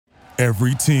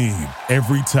Every team,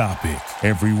 every topic,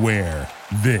 everywhere.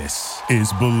 This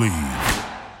is Believe.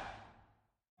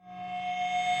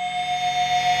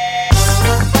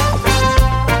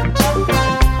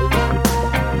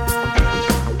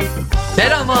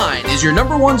 BetOnline is your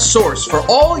number one source for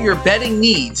all your betting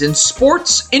needs in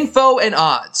sports, info, and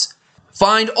odds.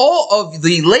 Find all of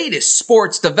the latest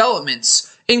sports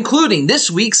developments, including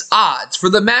this week's odds for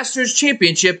the Masters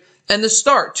Championship and the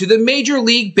start to the Major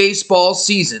League Baseball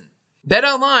season.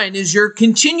 BetOnline is your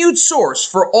continued source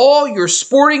for all your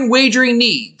sporting wagering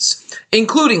needs,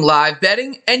 including live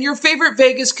betting and your favorite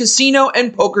Vegas casino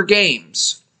and poker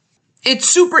games. It's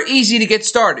super easy to get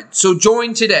started, so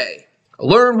join today.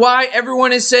 Learn why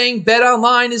everyone is saying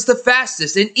BetOnline is the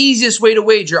fastest and easiest way to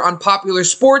wager on popular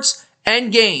sports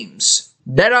and games.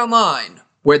 BetOnline,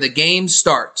 where the game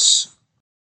starts.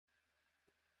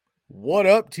 What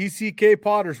up, TCK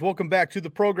Potters? Welcome back to the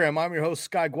program. I'm your host,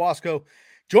 Sky Guasco,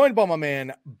 joined by my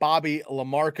man, Bobby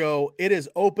Lamarco. It is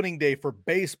opening day for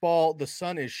baseball. The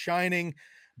sun is shining.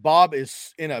 Bob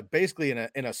is basically in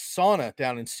a sauna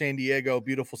down in San Diego,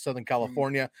 beautiful Southern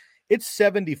California. It's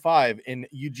 75 in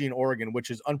Eugene, Oregon, which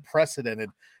is unprecedented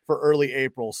for early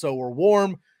April. So we're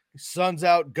warm, sun's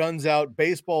out, guns out,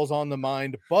 baseball's on the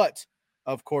mind. But,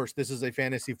 of course, this is a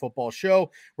fantasy football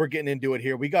show. We're getting into it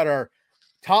here. We got our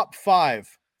top 5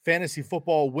 fantasy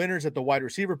football winners at the wide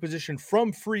receiver position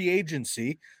from free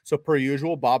agency. So per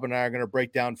usual, Bob and I are going to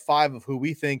break down 5 of who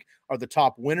we think are the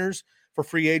top winners for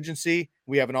free agency.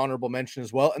 We have an honorable mention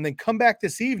as well. And then come back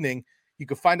this evening, you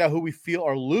can find out who we feel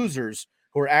are losers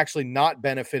who are actually not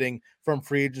benefiting from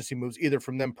free agency moves, either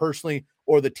from them personally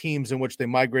or the teams in which they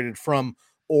migrated from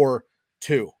or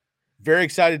to. Very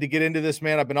excited to get into this,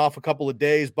 man. I've been off a couple of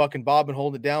days. Buck and Bob been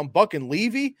holding it down. Buck and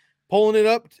Levy pulling it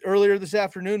up earlier this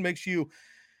afternoon. Make sure you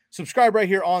subscribe right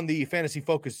here on the Fantasy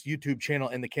Focus YouTube channel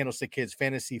and the Candlestick Kids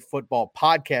Fantasy Football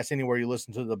Podcast, anywhere you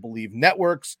listen to the Believe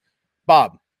networks.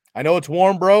 Bob, I know it's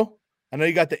warm, bro. I know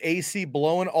you got the AC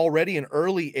blowing already in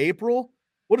early April.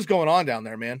 What is going on down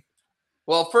there, man?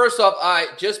 Well, first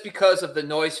off, just because of the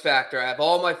noise factor, I have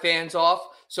all my fans off.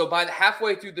 So by the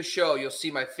halfway through the show, you'll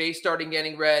see my face starting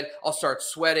getting red. I'll start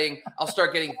sweating. I'll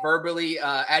start getting verbally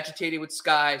agitated with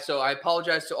Sky. So I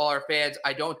apologize to all our fans.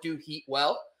 I don't do heat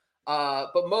well.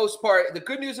 But most part, the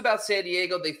good news about San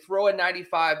Diego, they throw a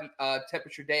 95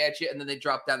 temperature day at you, and then they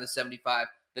drop down to 75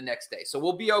 the next day. So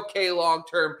we'll be okay long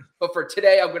term. But for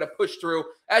today, I'm going to push through.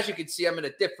 As you can see, I'm in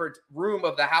a different room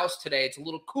of the house today. It's a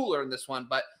little cooler in this one,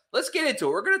 but let's get into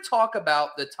it. We're going to talk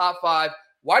about the top 5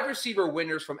 wide receiver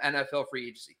winners from NFL free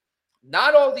agency.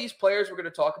 Not all these players we're going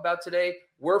to talk about today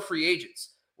were free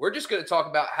agents. We're just going to talk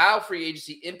about how free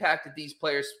agency impacted these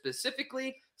players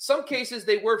specifically. Some cases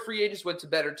they were free agents, went to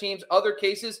better teams. Other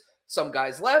cases, some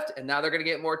guys left, and now they're going to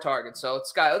get more targets. So,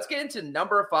 Sky, let's get into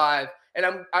number 5. And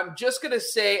I'm just going to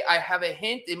say I have a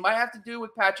hint. It might have to do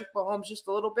with Patrick Mahomes just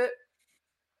a little bit.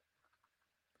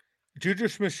 Juju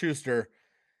Smith-Schuster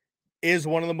is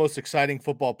one of the most exciting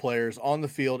football players on the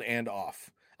field and off.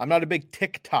 I'm not a big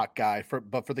TikTok guy,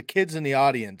 but for the kids in the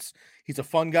audience, he's a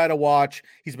fun guy to watch.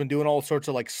 He's been doing all sorts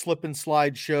of like slip and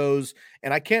slide shows,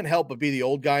 and I can't help but be the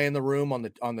old guy in the room on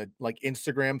the like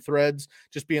Instagram threads,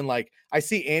 just being like, I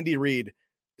see Andy Reid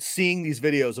seeing these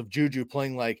videos of Juju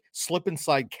playing like slip and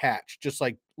slide catch, just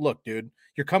like, look, dude,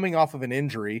 you're coming off of an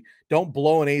injury. Don't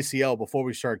blow an ACL before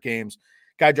we start games.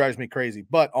 Guy drives me crazy,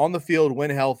 but on the field,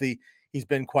 when healthy, he's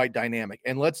been quite dynamic.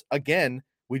 And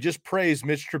we just praised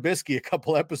Mitch Trubisky a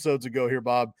couple episodes ago here,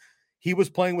 Bob. He was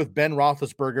playing with Ben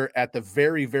Roethlisberger at the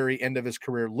very, very end of his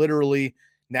career, literally.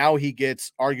 Now he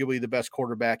gets arguably the best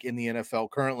quarterback in the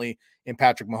NFL currently in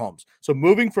Patrick Mahomes. So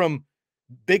moving from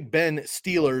Big Ben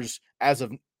Steelers as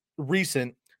of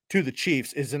recent to the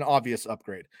Chiefs is an obvious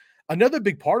upgrade. Another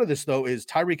big part of this, though, is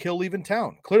Tyreek Hill leaving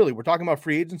town. Clearly, we're talking about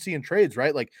free agency and trades,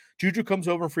 right? Like Juju comes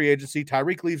over in free agency,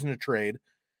 Tyreek leaves in a trade.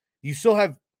 You still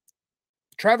have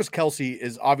Travis Kelce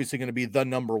is obviously going to be the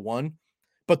number 1,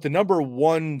 but the number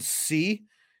 1C,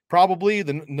 probably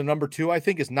the number 2, I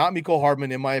think, is not Mecole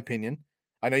Hardman, in my opinion.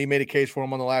 I know you made a case for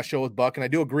him on the last show with Buck, and I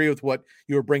do agree with what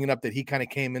you were bringing up, that he kind of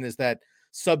came in as that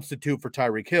substitute for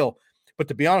Tyreek Hill. But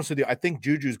to be honest with you, I think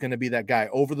Juju is going to be that guy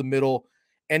over the middle.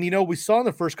 And, we saw in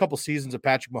the first couple seasons of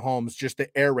Patrick Mahomes, just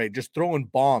the air raid, just throwing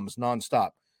bombs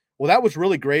nonstop. Well, that was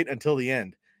really great until the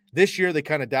end. This year, they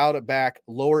kind of dialed it back,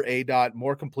 lower ADOT,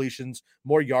 more completions,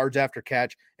 more yards after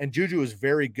catch, and Juju is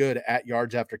very good at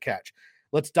yards after catch.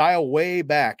 Let's dial way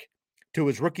back to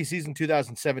his rookie season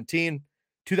 2017,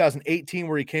 2018,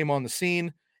 where he came on the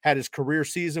scene, had his career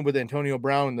season with Antonio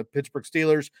Brown and the Pittsburgh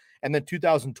Steelers, and then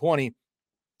 2020,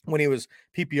 when he was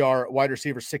PPR wide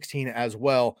receiver 16 as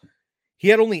well. He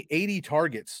had only 80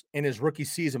 targets in his rookie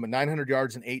season with 900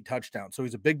 yards and 8 touchdowns. So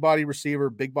he's a big body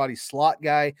receiver, big body slot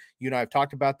guy. You and I have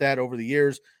talked about that over the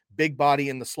years. Big body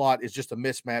in the slot is just a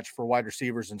mismatch for wide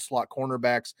receivers and slot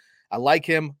cornerbacks. I like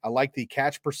him. I like the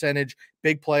catch percentage,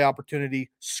 big play opportunity,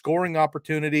 scoring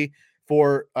opportunity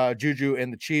for Juju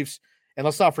and the Chiefs. And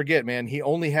let's not forget, man, he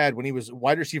only had, when he was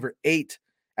wide receiver 8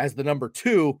 as the number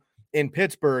 2 in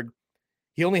Pittsburgh,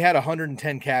 he only had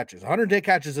 110 catches. 110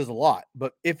 catches is a lot,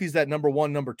 but if he's that number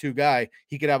 1, number 2 guy,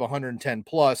 he could have 110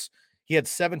 plus. He had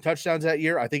 7 touchdowns that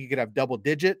year. I think he could have double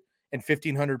digit and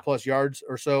 1,500 plus yards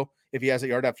or so if he has a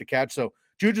yard after catch. So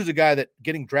Juju's a guy that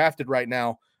getting drafted right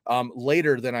now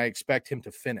later than I expect him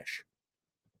to finish.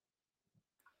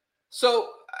 So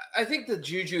I think the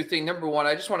Juju thing, number one,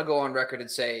 I just want to go on record and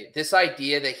say this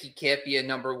idea that he can't be a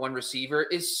number 1 receiver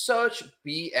is such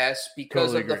BS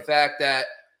because Totally of the agree. fact that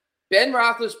Ben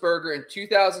Roethlisberger in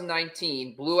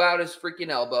 2019 blew out his freaking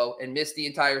elbow and missed the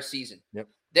entire season. Yep.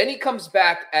 Then he comes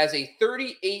back as a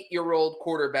 38-year-old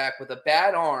quarterback with a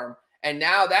bad arm, and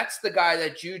now that's the guy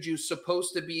that Juju's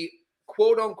supposed to be,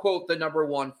 quote-unquote, the number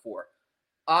 1 for.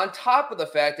 On top of the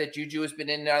fact that Juju has been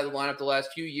in and out of the lineup the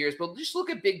last few years, but just look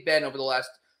at Big Ben over the last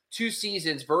 2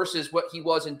 seasons versus what he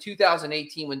was in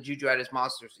 2018 when Juju had his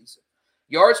monster season.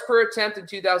 Yards per attempt in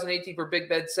 2018 for Big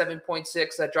Ben,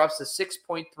 7.6. That drops to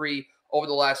 6.3 over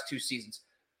the last 2 seasons.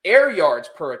 Air yards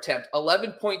per attempt,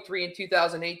 11.3 in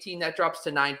 2018. That drops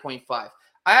to 9.5.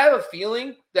 I have a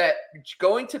feeling that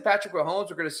going to Patrick Mahomes,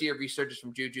 we're going to see a resurgence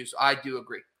from Juju, so I do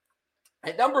agree.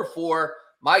 At number 4,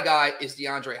 my guy is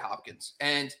DeAndre Hopkins.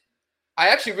 And I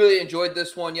actually really enjoyed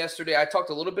this one yesterday. I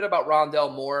talked a little bit about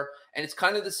Rondale Moore, and it's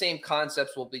kind of the same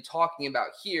concepts we'll be talking about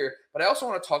here. But I also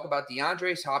want to talk about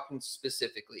DeAndre Hopkins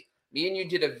specifically. Me and you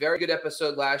did a very good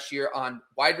episode last year on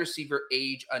wide receiver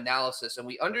age analysis, and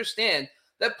we understand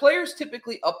that players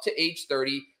typically up to age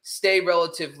 30 stay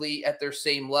relatively at their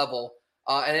same level.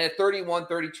 And at 31,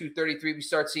 32, 33, we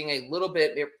start seeing a little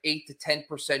bit, 8 to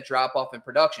 10% drop off in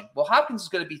production. Well, Hopkins is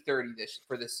going to be 30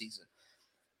 for this season.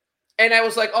 And I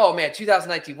was like, oh, man,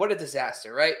 2019, what a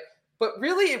disaster, right? But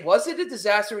really, it wasn't a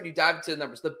disaster when you dive into the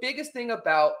numbers. The biggest thing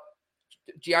about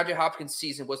DeAndre Hopkins'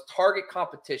 season was target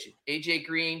competition. A.J.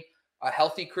 Green, a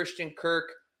healthy Christian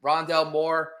Kirk, Rondale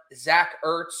Moore, Zach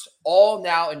Ertz, all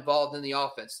now involved in the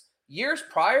offense. Years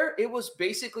prior, it was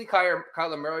basically Kyler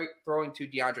Murray throwing to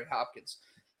DeAndre Hopkins.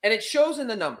 And it shows in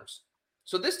the numbers.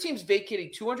 So this team's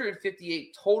vacating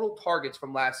 258 total targets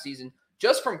from last season,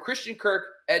 just from Christian Kirk,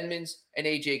 Edmonds, and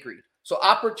A.J. Green. So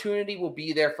opportunity will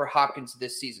be there for Hopkins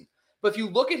this season. But if you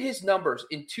look at his numbers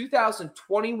in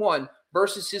 2021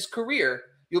 versus his career,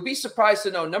 you'll be surprised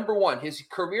to know, number 1, his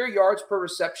career yards per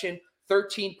reception,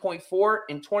 13.4.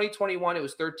 In 2021, it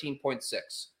was 13.6.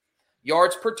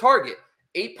 Yards per target,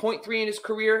 8.3 in his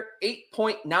career,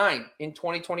 8.9 in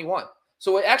 2021.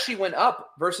 So it actually went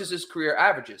up versus his career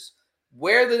averages.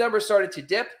 Where the numbers started to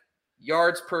dip,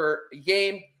 yards per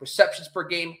game, receptions per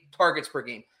game, targets per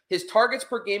game. His targets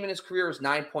per game in his career was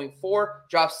 9.4,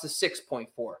 drops to 6.4.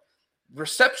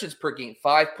 Receptions per game,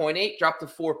 5.8, dropped to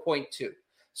 4.2.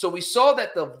 So we saw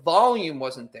that the volume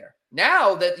wasn't there.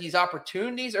 Now that these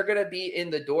opportunities are going to be in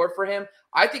the door for him,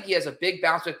 I think he has a big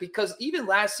bounce back because even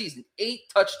last season, 8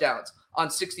 touchdowns on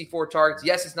 64 targets.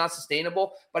 Yes, it's not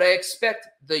sustainable, but I expect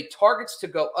the targets to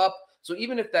go up. So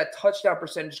even if that touchdown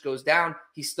percentage goes down,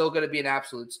 he's still going to be an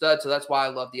absolute stud. So that's why I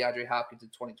love DeAndre Hopkins in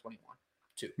 2021.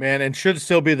 Man, and should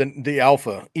still be the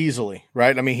alpha easily,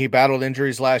 right? I mean, he battled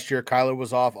injuries last year. Kyler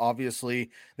was off.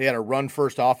 Obviously, they had a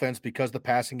run-first offense because the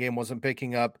passing game wasn't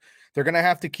picking up. They're going to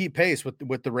have to keep pace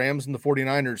with the Rams and the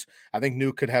 49ers. I think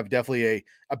Nuke could have definitely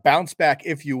a bounce back,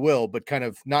 if you will, but kind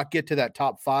of not get to that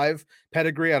top 5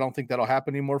 pedigree. I don't think that'll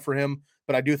happen anymore for him,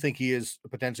 but I do think he is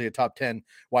potentially a top 10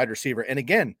 wide receiver. And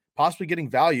again, possibly getting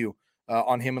value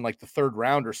on him in like the 3rd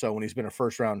round or so when he's been a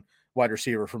first-round wide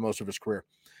receiver for most of his career.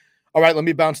 All right, let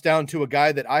me bounce down to a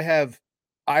guy that I have.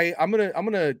 I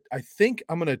think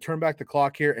I'm gonna turn back the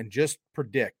clock here and just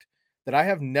predict that I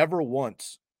have never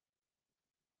once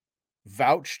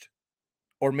vouched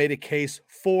or made a case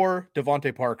for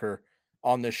Devontae Parker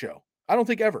on this show. I don't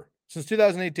think ever. Since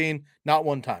 2018, not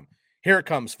one time. Here it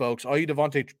comes, folks. All you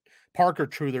Devontae Parker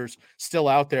truthers still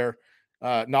out there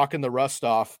knocking the rust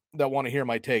off that want to hear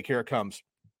my take. Here it comes.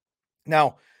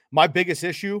 Now, my biggest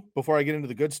issue before I get into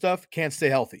the good stuff, can't stay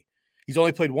healthy. He's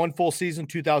only played 1 full season,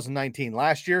 2019.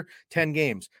 Last year, 10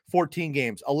 games, 14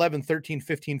 games, 11, 13,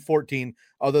 15, 14,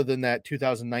 other than that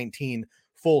 2019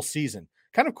 full season.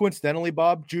 Kind of coincidentally,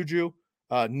 Bob, Juju,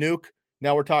 Nuke,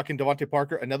 now we're talking Devontae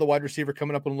Parker, another wide receiver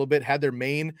coming up in a little bit, had their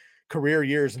main career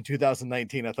years in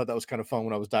 2019. I thought that was kind of fun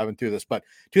when I was diving through this. But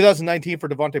 2019 for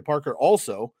Devontae Parker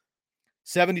also,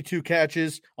 72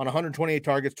 catches on 128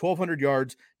 targets, 1,200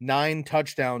 yards, 9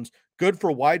 touchdowns. Good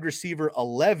for wide receiver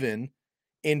 11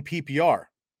 in PPR.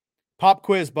 Pop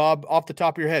quiz, Bob, off the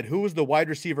top of your head. Who was the wide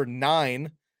receiver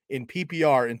 9 in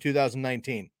PPR in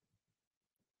 2019?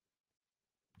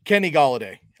 Kenny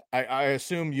Golladay. I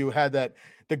assume you had that.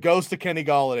 The ghost of Kenny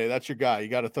Golladay. That's your guy. You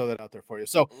got to throw that out there for you.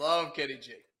 So love Kenny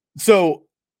G. So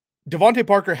Devontae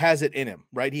Parker has it in him,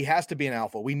 right? He has to be an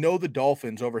alpha. We know the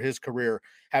Dolphins over his career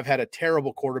have had a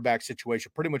terrible quarterback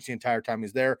situation pretty much the entire time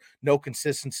he's there. No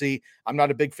consistency. I'm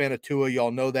not a big fan of Tua.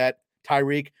 Y'all know that.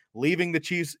 Tyreek leaving the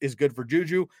Chiefs is good for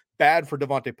Juju, bad for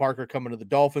Devontae Parker coming to the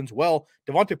Dolphins. Well,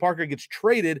 Devontae Parker gets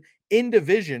traded in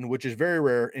division, which is very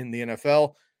rare in the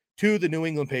NFL, to the New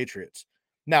England Patriots.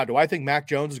 Now, do I think Mac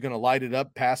Jones is going to light it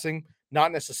up passing?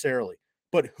 Not necessarily.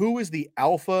 But who is the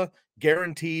alpha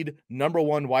guaranteed number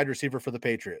one wide receiver for the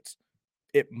Patriots?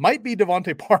 It might be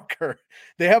Devontae Parker.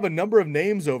 They have a number of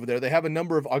names over there. They have a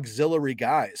number of auxiliary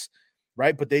guys,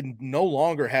 right? But they no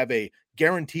longer have a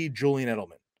guaranteed Julian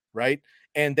Edelman, right?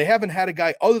 And they haven't had a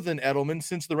guy other than Edelman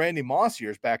since the Randy Moss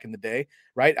years back in the day,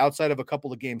 right? Outside of a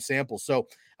couple of game samples. So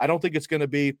I don't think it's going to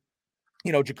be,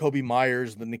 Jacoby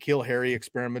Myers. The N'Keal Harry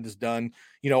experiment is done.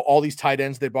 All these tight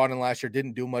ends they brought in last year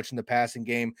didn't do much in the passing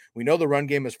game. We know the run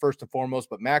game is first and foremost,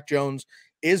 but Mac Jones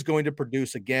is going to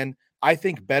produce again. I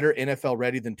think better NFL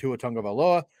ready than Tua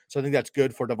Tagovailoa. So I think that's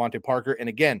good for Devontae Parker. And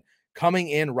again, coming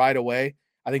in right away,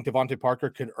 I think Devontae Parker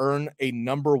could earn a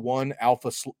number one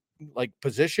alpha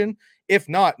position. If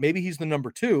not, maybe he's the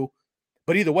number two.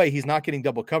 But either way, he's not getting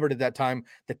double covered at that time.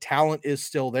 The talent is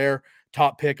still there.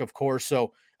 Top pick, of course.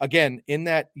 So again, in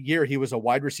that year, he was a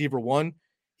wide receiver 1.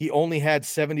 He only had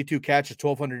 72 catches,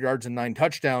 1,200 yards, and 9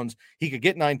 touchdowns. He could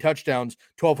get 9 touchdowns,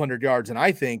 1,200 yards, and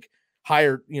I think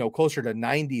higher, closer to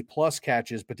 90-plus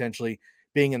catches potentially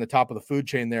being in the top of the food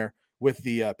chain there with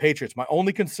the Patriots. My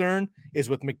only concern is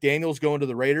with McDaniels going to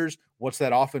the Raiders, what's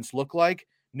that offense look like?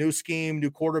 New scheme,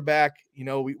 new quarterback.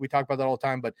 We talk about that all the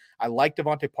time, but I like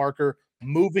Devontae Parker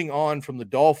moving on from the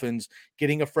Dolphins,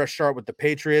 getting a fresh start with the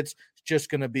Patriots. It's just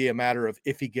going to be a matter of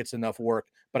if he gets enough work,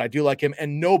 but I do like him,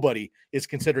 and nobody is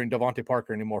considering Devontae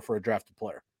Parker anymore for a drafted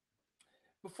player.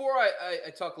 Before I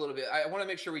talk a little bit, I want to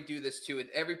make sure we do this too. In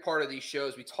every part of these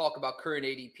shows, we talk about current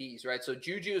ADPs, right? So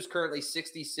Juju is currently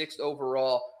 66th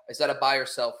overall. Is that a buy or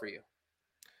sell for you?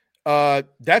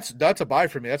 That's a buy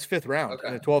for me. That's 5th round. Okay.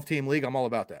 In a 12-team league. I'm all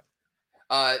about that.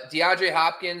 DeAndre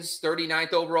Hopkins,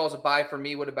 39th overall is a buy for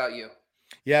me. What about you?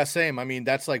 Yeah, same. I mean,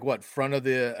 that's like front of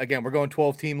the, again, we're going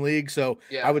 12-team league. So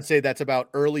yeah. I would say that's about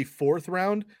early 4th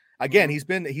round. Again, he's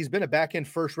been a back end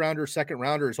first rounder, second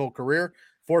rounder his whole career.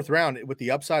 4th round with the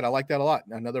upside. I like that a lot.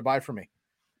 Another buy for me.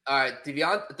 All right.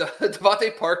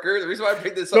 Devontae Parker. The reason why I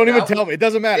bring this up. Don't even tell me. It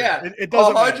doesn't matter. Yeah. It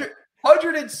doesn't matter.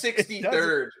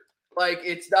 163rd. Like,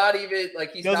 it's not even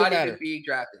like he's not even being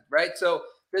drafted. Right. So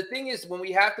the thing is, when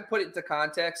we have to put it into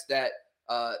context that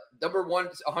number one,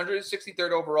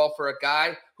 163rd overall for a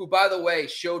guy who, by the way,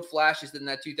 showed flashes in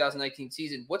that 2019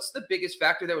 season. What's the biggest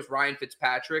factor there was Ryan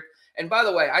Fitzpatrick. And by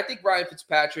the way, I think Ryan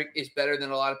Fitzpatrick is better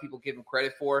than a lot of people give him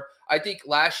credit for. I think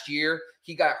last year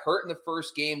he got hurt in the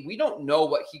first game. We don't know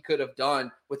what he could have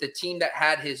done with a team that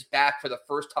had his back for the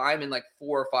first time in like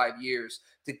 4 or 5 years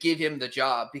to give him the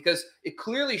job, because it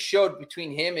clearly showed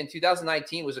between him and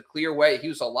 2019 was a clear way. He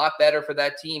was a lot better for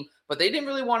that team, but they didn't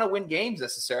really want to win games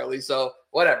necessarily. So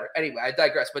whatever. Anyway, I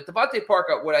digress. But Devontae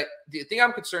Parker, the thing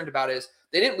I'm concerned about is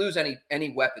they didn't lose any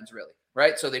weapons really.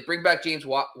 Right. So they bring back James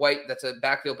White. That's a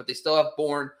backfield, but they still have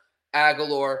Bourne,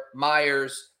 Aguilar,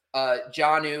 Myers,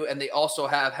 Jonnu, and they also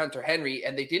have Hunter Henry,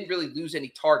 and they didn't really lose any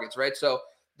targets. Right. So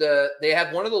they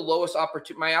have one of the lowest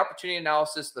my opportunity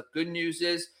analysis. The good news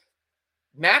is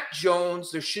Mac Jones,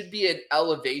 there should be an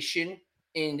elevation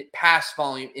in pass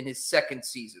volume in his second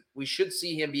season. We should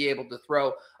see him be able to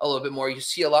throw a little bit more. You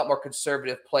see a lot more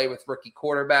conservative play with rookie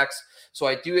quarterbacks. So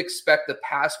I do expect the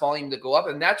pass volume to go up,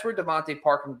 and that's where Devontae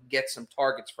Parker can get some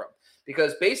targets from.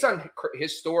 Because based on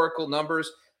historical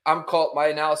numbers, my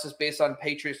analysis based on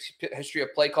Patriots history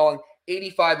of play calling,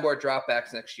 85 more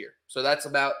dropbacks next year. So that's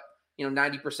about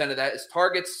 90% of that is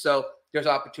targets. So there's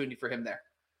opportunity for him there.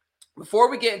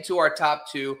 Before we get into our top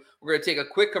 2, we're going to take a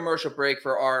quick commercial break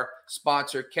for our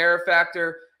sponsor, Care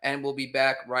Factor, and we'll be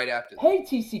back right after this. Hey,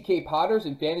 TCK Potters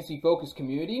and Fantasy Focus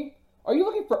community. Are you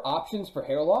looking for options for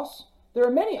hair loss? There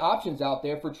are many options out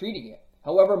there for treating it.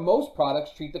 However, most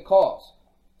products treat the cause,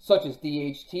 such as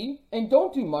DHT, and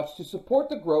don't do much to support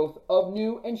the growth of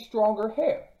new and stronger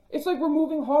hair. It's like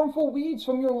removing harmful weeds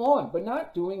from your lawn, but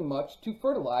not doing much to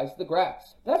fertilize the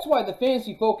grass. That's why the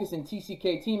Fantasy Focus and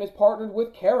TCK team has partnered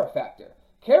with Care Factor.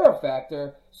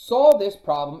 Carifactor saw this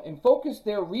problem and focused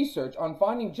their research on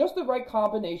finding just the right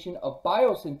combination of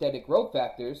biosynthetic growth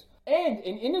factors and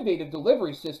an innovative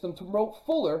delivery system to promote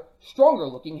fuller,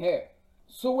 stronger-looking hair.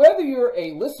 So whether you're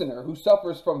a listener who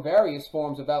suffers from various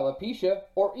forms of alopecia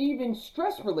or even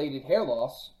stress-related hair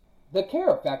loss, the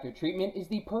Carifactor treatment is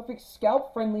the perfect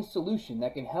scalp-friendly solution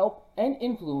that can help and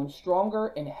influence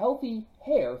stronger and healthy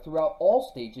hair throughout all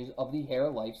stages of the hair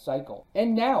life cycle.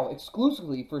 And now,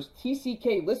 exclusively for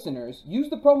TCK listeners, use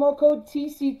the promo code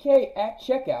TCK at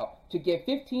checkout to get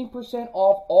 15%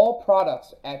 off all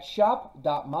products at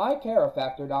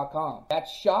shop.mycarifactor.com.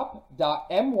 That's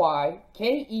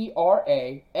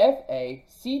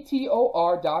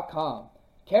shop.mykerafactor.com.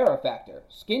 Carifactor,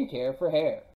 skincare for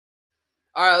hair.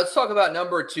 All right, let's talk about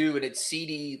number 2, and it's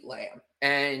CeeDee Lamb.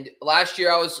 And last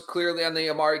year I was clearly on the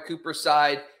Amari Cooper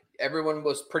side. Everyone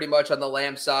was pretty much on the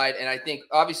Lamb side. And I think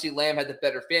obviously Lamb had the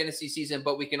better fantasy season,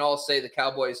 but we can all say the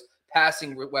Cowboys'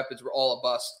 passing weapons were all a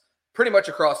bust pretty much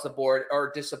across the board,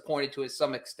 or disappointed to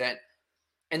some extent.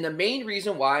 And the main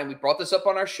reason why, and we brought this up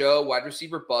on our show, wide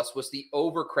receiver bust, was the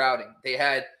overcrowding. They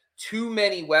had too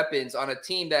many weapons on a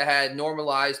team that had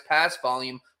normalized pass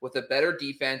volume with a better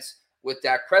defense with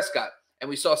Dak Prescott. And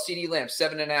we saw CeeDee Lamb,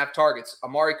 7.5 targets.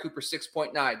 Amari Cooper,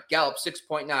 6.9. Gallup,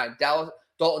 6.9.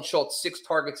 Dalton Schultz, 6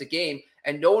 targets a game.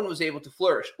 And no one was able to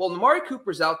flourish. Well, Amari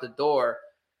Cooper's out the door.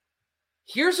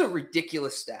 Here's a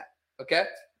ridiculous stat, okay?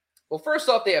 Well, first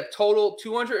off, they have total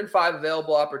 205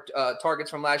 available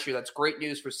targets from last year. That's great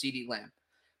news for CeeDee Lamb.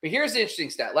 But here's the interesting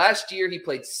stat. Last year, he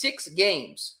played 6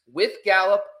 games with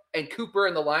Gallup and Cooper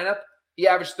in the lineup. He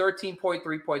averaged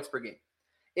 13.3 points per game.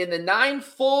 In the 9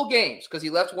 full games, because he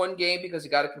left one game because he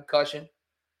got a concussion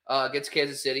against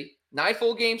Kansas City, 9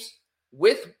 full games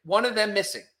with one of them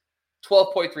missing,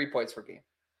 12.3 points per game.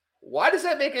 Why does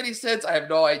that make any sense? I have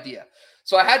no idea.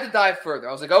 So I had to dive further.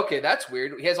 I was like, okay, that's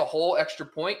weird. He has a whole extra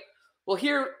point. Well,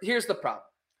 here's the problem.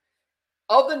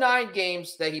 Of the 9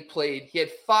 games that he played, he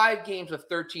had 5 games of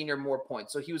 13 or more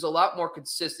points. So he was a lot more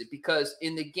consistent, because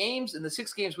in the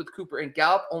 6 games with Cooper and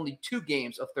Gallup, only 2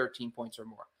 games of 13 points or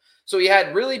more. So he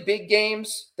had really big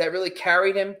games that really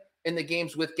carried him. In the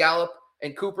games with Gallup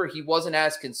and Cooper, he wasn't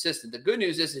as consistent. The good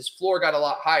news is his floor got a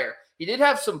lot higher. He did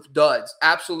have some duds,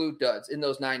 absolute duds, in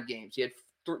those 9 games. He had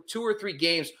 2 or 3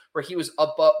 games where he was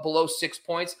below 6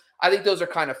 points. I think those are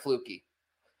kind of fluky.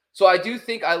 So I do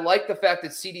think I like the fact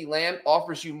that CeeDee Lamb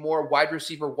offers you more wide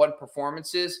receiver 1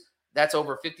 performances. That's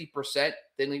over 50%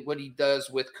 than what he does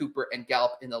with Cooper and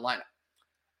Gallup in the lineup.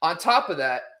 On top of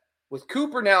that, with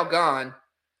Cooper now gone,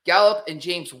 Gallup and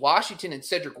James Washington and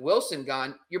Cedric Wilson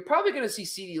gone, you're probably going to see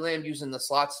CeeDee Lamb using the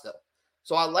slot still.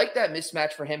 So I like that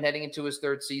mismatch for him heading into his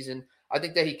 3rd season. I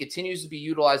think that he continues to be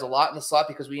utilized a lot in the slot,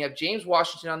 because we have James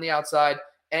Washington on the outside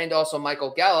and also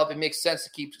Michael Gallup. It makes sense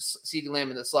to keep CeeDee Lamb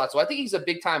in the slot. So I think he's a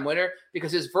big-time winner,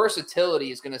 because his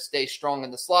versatility is going to stay strong in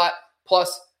the slot,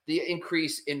 plus the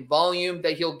increase in volume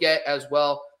that he'll get as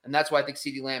well. And that's why I think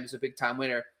CeeDee Lamb is a big-time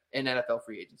winner in NFL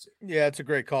free agency. Yeah, it's a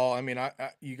great call. I mean,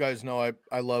 you guys know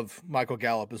I love Michael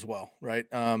Gallup as well, right?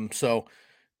 So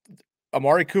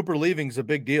Amari Cooper leaving is a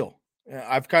big deal.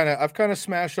 I've kind of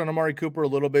smashed on Amari Cooper a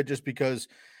little bit, just because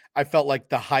I felt like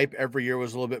the hype every year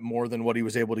was a little bit more than what he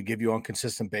was able to give you on a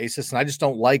consistent basis. And I just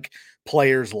don't like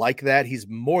players like that. He's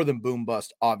more than boom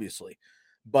bust, obviously,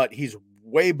 but he's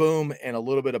way boom and a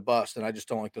little bit of bust. And I just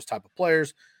don't like those type of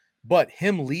players. But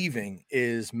him leaving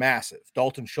is massive.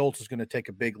 Dalton Schultz is going to take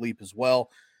a big leap as well.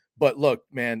 But look,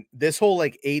 man, this whole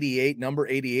number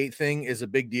 88 thing is a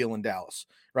big deal in Dallas,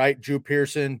 right? Drew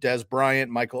Pearson, Dez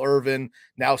Bryant, Michael Irvin,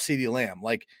 now CeeDee Lamb.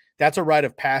 Like, that's a rite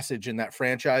of passage in that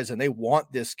franchise, and they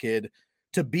want this kid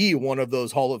to be one of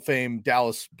those Hall of Fame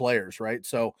Dallas players, right?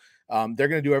 So they're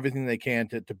going to do everything they can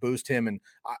to boost him, and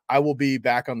I will be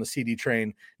back on the CeeDee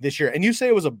train this year. And you say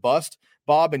it was a bust,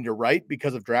 Bob, and you're right,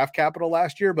 because of draft capital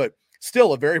last year, but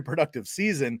still a very productive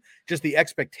season. Just the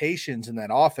expectations in that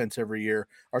offense every year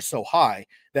are so high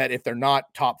that if they're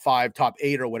not top 5, top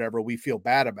 8 or whatever, we feel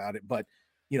bad about it. But,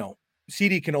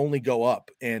 CeeDee can only go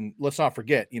up, and let's not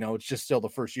forget, it's just still the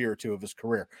first year or 2 of his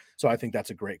career. So I think that's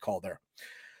a great call there.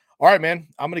 All right, man,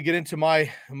 I'm going to get into my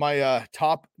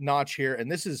top notch here. And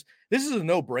this is a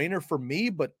no brainer for me,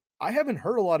 but I haven't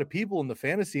heard a lot of people in the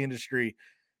fantasy industry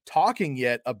talking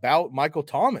yet about Michael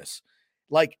Thomas.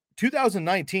 Like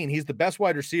 2019, he's the best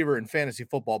wide receiver in fantasy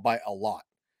football by a lot.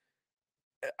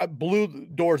 Blew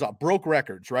doors up, broke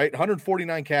records, right?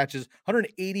 149 catches,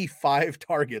 185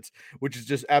 targets, which is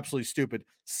just absolutely stupid.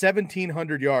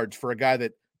 1,700 yards for a guy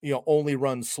that, only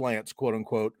runs slants, quote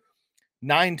unquote.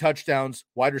 9 touchdowns,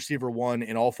 wide receiver 1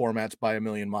 in all formats by a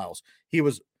million miles. He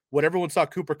was What everyone saw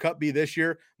Cooper Kupp be this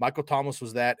year, Michael Thomas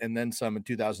was that, and then some in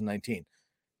 2019.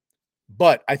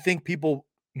 But I think people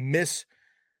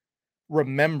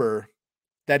misremember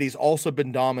that he's also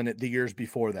been dominant the years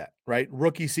before that, right?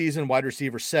 Rookie season, wide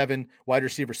receiver 7, wide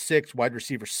receiver 6, wide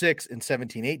receiver 6 in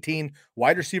 17-18,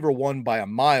 wide receiver 1 by a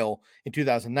mile in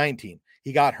 2019.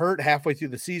 He got hurt halfway through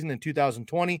the season in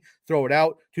 2020, throw it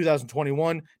out.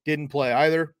 2021, didn't play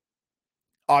either,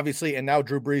 obviously, and now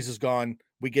Drew Brees is gone.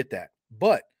 We get that.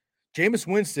 But Jameis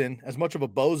Winston, as much of a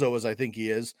bozo as I think he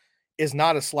is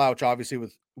not a slouch, obviously,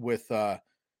 with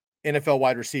NFL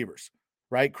wide receivers.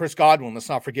 Right? Chris Godwin, let's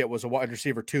not forget, was a wide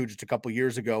receiver 2 just a couple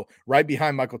years ago, right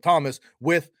behind Michael Thomas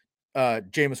with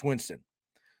Jameis Winston.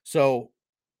 So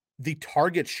the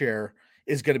target share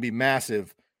is going to be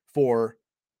massive for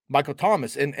Michael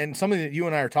Thomas. And something that you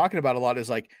and I are talking about a lot is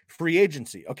like free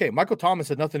agency. Okay, Michael Thomas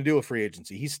had nothing to do with free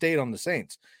agency. He stayed on the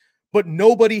Saints. But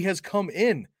nobody has come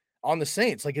in on the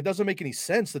Saints. Like, it doesn't make any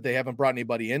sense that they haven't brought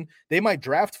anybody in. They might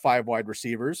draft 5 wide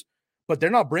receivers, but they're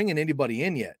not bringing anybody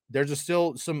in yet. There's just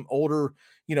still some older,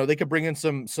 they could bring in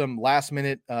some last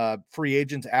minute free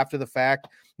agents after the fact,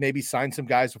 maybe sign some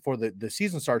guys before the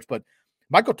season starts. But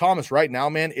Michael Thomas right now,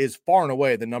 man, is far and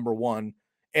away the number one.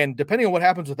 And depending on what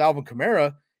happens with Alvin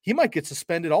Kamara, he might get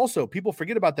suspended also. People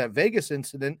forget about that Vegas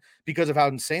incident because of how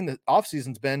insane the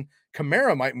offseason's been.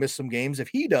 Kamara might miss some games. If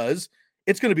he does,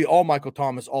 it's going to be all Michael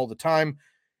Thomas all the time.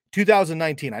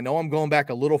 2019, I know I'm going back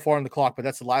a little far on the clock, but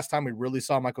that's the last time we really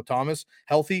saw Michael Thomas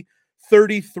healthy.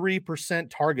 33%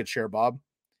 target share, Bob.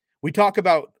 We talk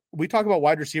about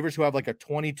wide receivers who have like a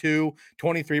 22,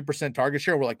 23% target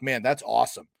share. We're like, man, that's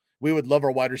awesome. We would love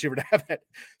our wide receiver to have that.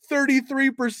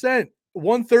 33%.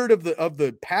 1/3 of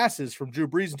the passes from Drew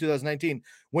Brees in 2019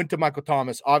 went to Michael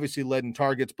Thomas, obviously led in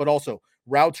targets, but also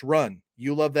routes run.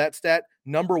 You love that stat.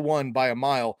 Number 1 by a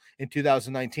mile in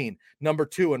 2019. Number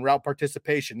 2 in route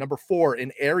participation. Number 4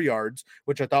 in air yards,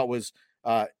 which I thought was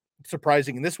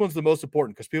surprising. And this one's the most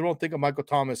important because people don't think of Michael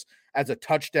Thomas as a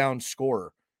touchdown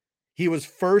scorer. He was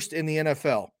first in the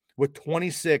NFL with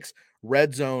 26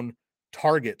 red zone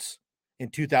targets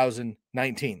in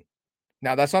 2019.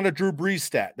 Now, that's not a Drew Brees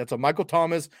stat. That's a Michael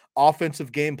Thomas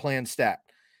offensive game plan stat.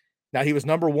 Now, he was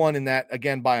number 1 in that,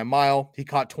 again, by a mile. He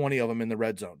caught 20 of them in the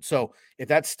red zone. So if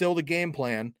that's still the game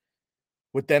plan,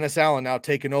 with Dennis Allen now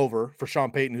taking over for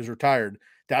Sean Payton, who's retired,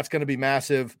 that's going to be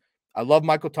massive. I love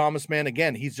Michael Thomas, man.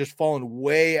 Again, he's just fallen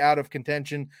way out of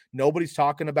contention. Nobody's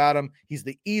talking about him. He's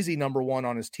the easy number 1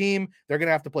 on his team. They're going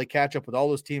to have to play catch up with all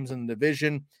those teams in the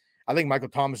division. I think Michael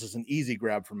Thomas is an easy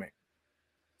grab for me.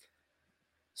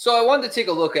 So I wanted to take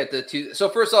a look at the two. So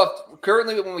first off,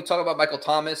 currently when we talk about Michael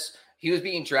Thomas, he was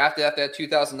being drafted after that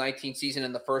 2019 season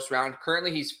in the first round.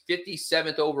 Currently, he's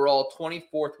 57th overall,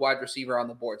 24th wide receiver on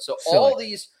the board. So all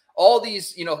these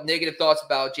negative thoughts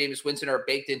about Jameis Winston are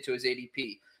baked into his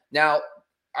ADP. Now,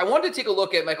 I wanted to take a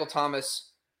look at Michael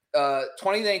Thomas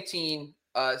 2019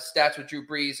 stats with Drew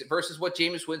Brees versus what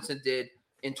Jameis Winston did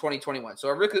in 2021. So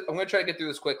I'm going to try to get through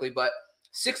this quickly, but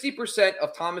 60%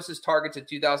 of Thomas's targets in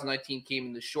 2019 came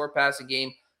in the short passing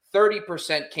game.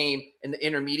 30% came in the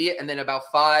intermediate, and then about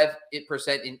 5%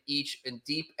 in each in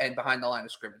deep and behind the line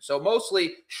of scrimmage. So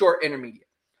mostly short intermediate.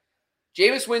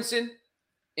 Jameis Winston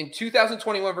in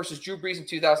 2021 versus Drew Brees in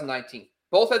 2019.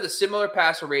 Both had the similar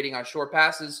passer rating on short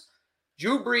passes.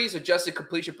 Drew Brees adjusted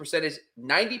completion percentage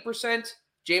 90%,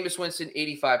 Jameis Winston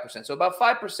 85%. So about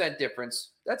 5% difference.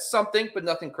 That's something, but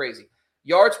nothing crazy.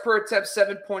 Yards per attempt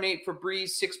 7.8 for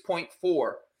Brees, 6.4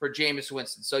 for Jameis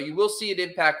Winston. So you will see an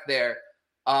impact there.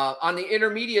 On the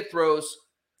intermediate throws,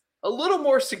 a little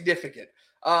more significant.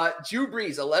 Drew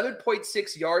Brees,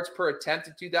 11.6 yards per attempt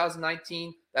in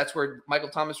 2019. That's where Michael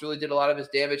Thomas really did a lot of his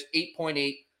damage.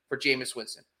 8.8 for Jameis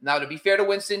Winston. Now, to be fair to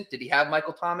Winston, did he have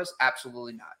Michael Thomas?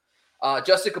 Absolutely not.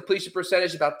 Adjusted completion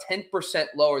percentage about 10%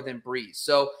 lower than Brees.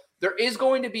 So there is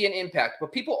going to be an impact,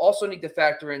 but people also need to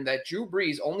factor in that Drew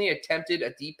Brees only attempted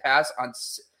a deep pass on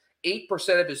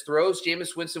 8% of his throws.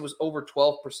 Jameis Winston was over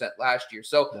 12% last year.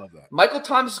 So Michael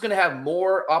Thomas is going to have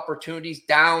more opportunities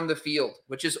down the field,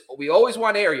 which is, we always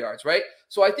want air yards, right?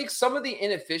 So I think some of the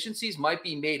inefficiencies might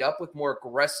be made up with more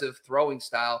aggressive throwing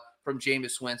style from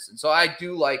Jameis Winston. So I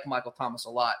do like Michael Thomas a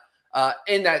lot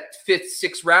in that 5th,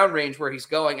 6th round range where he's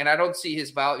going, and I don't see his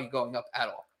value going up at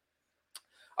all.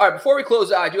 All right, before we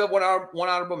close out, I do have one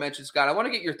honorable mention, Scott. I want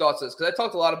to get your thoughts on this because I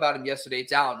talked a lot about him yesterday.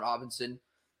 It's Allen Robinson.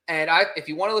 And if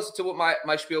you want to listen to what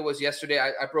my spiel was yesterday,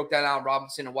 I broke down Allen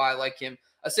Robinson and why I like him.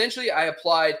 Essentially, I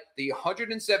applied the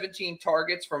 117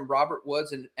 targets from Robert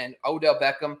Woods and Odell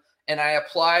Beckham, and I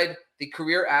applied the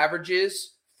career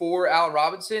averages for Allen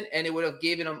Robinson, and it would have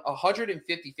given him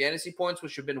 150 fantasy points,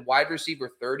 which would have been wide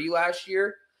receiver 30 last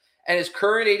year. and his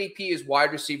current ADP is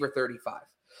wide receiver 35.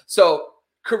 So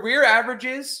career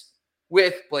averages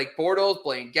with Blake Bortles,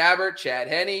 Blaine Gabbert, Chad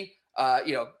Henne,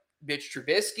 Mitch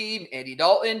Trubisky, Andy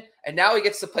Dalton, and now he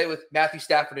gets to play with Matthew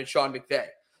Stafford and Sean McVay.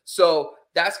 So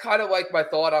that's kind of like my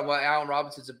thought on why Allen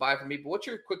Robinson's a buy for me. But what's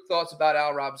your quick thoughts about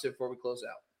Allen Robinson before we close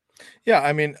out? Yeah,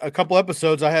 I mean, a couple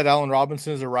episodes I had Allen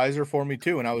Robinson as a riser for me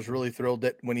too, and I was really thrilled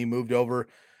that when he moved over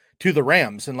to the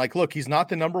Rams. And like, look, he's not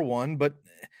the number one, but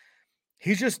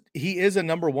he is a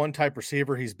number one type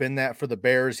receiver. He's been that for the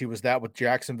Bears. He was that with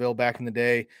Jacksonville back in the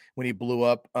day when he blew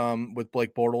up with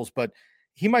Blake Bortles, but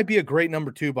he might be a great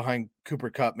number two behind Cooper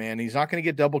Kupp, man. He's not going to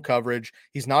get double coverage.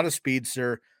 He's not a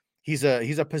speedster. He's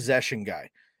a possession guy.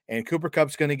 And Cooper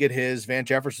Kupp's going to get his. Van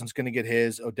Jefferson's going to get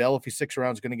his. Odell, if he sticks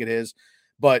around, is going to get his.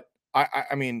 But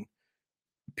I mean,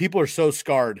 people are so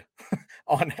scarred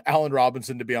on Allen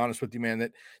Robinson, to be honest with you,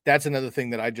 man, that's another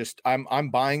thing that I'm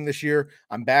buying this year.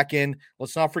 I'm back in.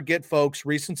 Let's not forget, folks,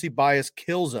 recency bias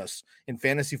kills us in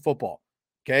fantasy football.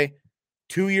 Okay.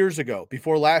 2 years ago,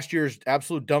 before last year's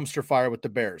absolute dumpster fire with the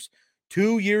Bears,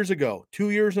 2 years ago,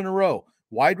 2 years in a row,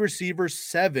 wide receiver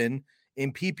 7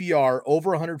 in PPR,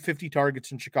 over 150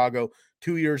 targets in Chicago,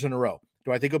 2 years in a row.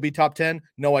 Do I think he'll be top 10?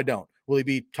 No, I don't. Will he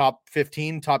be top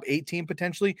 15, top 18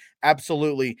 potentially?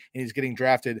 Absolutely. And he's getting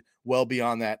drafted well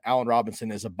beyond that. Allen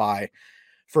Robinson is a buy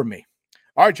for me.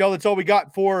 All right, y'all, that's all we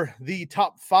got for the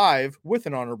top 5 with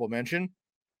an honorable mention.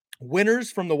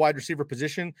 Winners from the wide receiver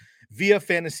position via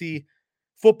fantasy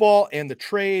football and the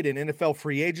trade and NFL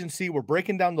free agency. We're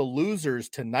breaking down the losers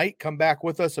tonight. Come back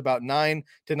with us about 9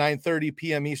 to 9:30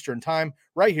 p.m. Eastern time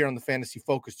right here on the Fantasy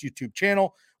Focus YouTube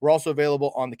channel. We're also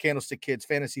available on the Candlestick Kids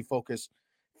Fantasy Football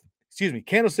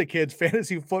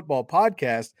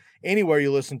podcast, anywhere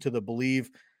you listen to the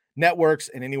Believe networks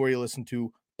and anywhere you listen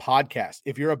to podcasts.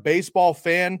 If you're a baseball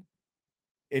fan,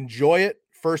 enjoy it.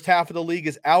 First half of the league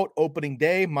is out. Opening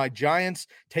day. My Giants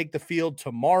take the field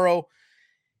tomorrow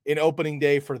in opening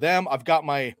day for them. I've got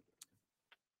my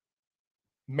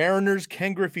Mariners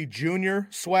Ken Griffey Jr.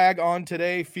 swag on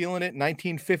today, feeling it.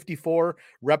 1954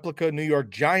 replica New York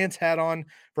Giants hat on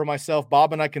for myself.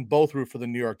 Bob and I can both root for the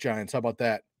New York Giants. How about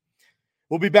that?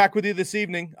 We'll be back with you this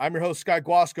evening. I'm your host, Sky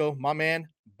Guasco. My man,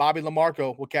 Bobby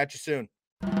LaMarco. We'll catch you soon.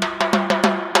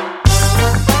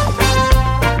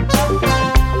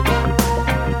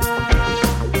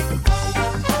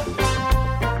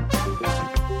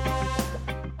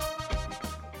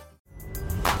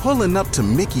 Pulling up to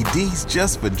Mickey D's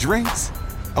just for drinks?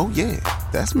 Oh yeah,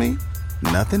 that's me.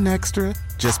 Nothing extra,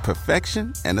 just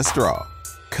perfection and a straw.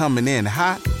 Coming in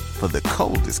hot for the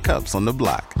coldest cups on the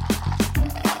block.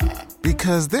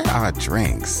 Because there are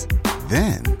drinks.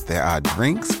 Then there are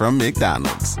drinks from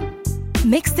McDonald's.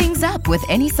 Mix things up with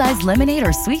any size lemonade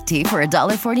or sweet tea for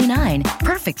 $1.49.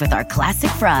 Perfect with our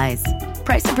classic fries.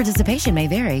 Price and participation may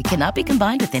vary. Cannot be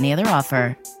combined with any other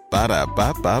offer.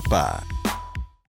 Ba-da-ba-ba-ba.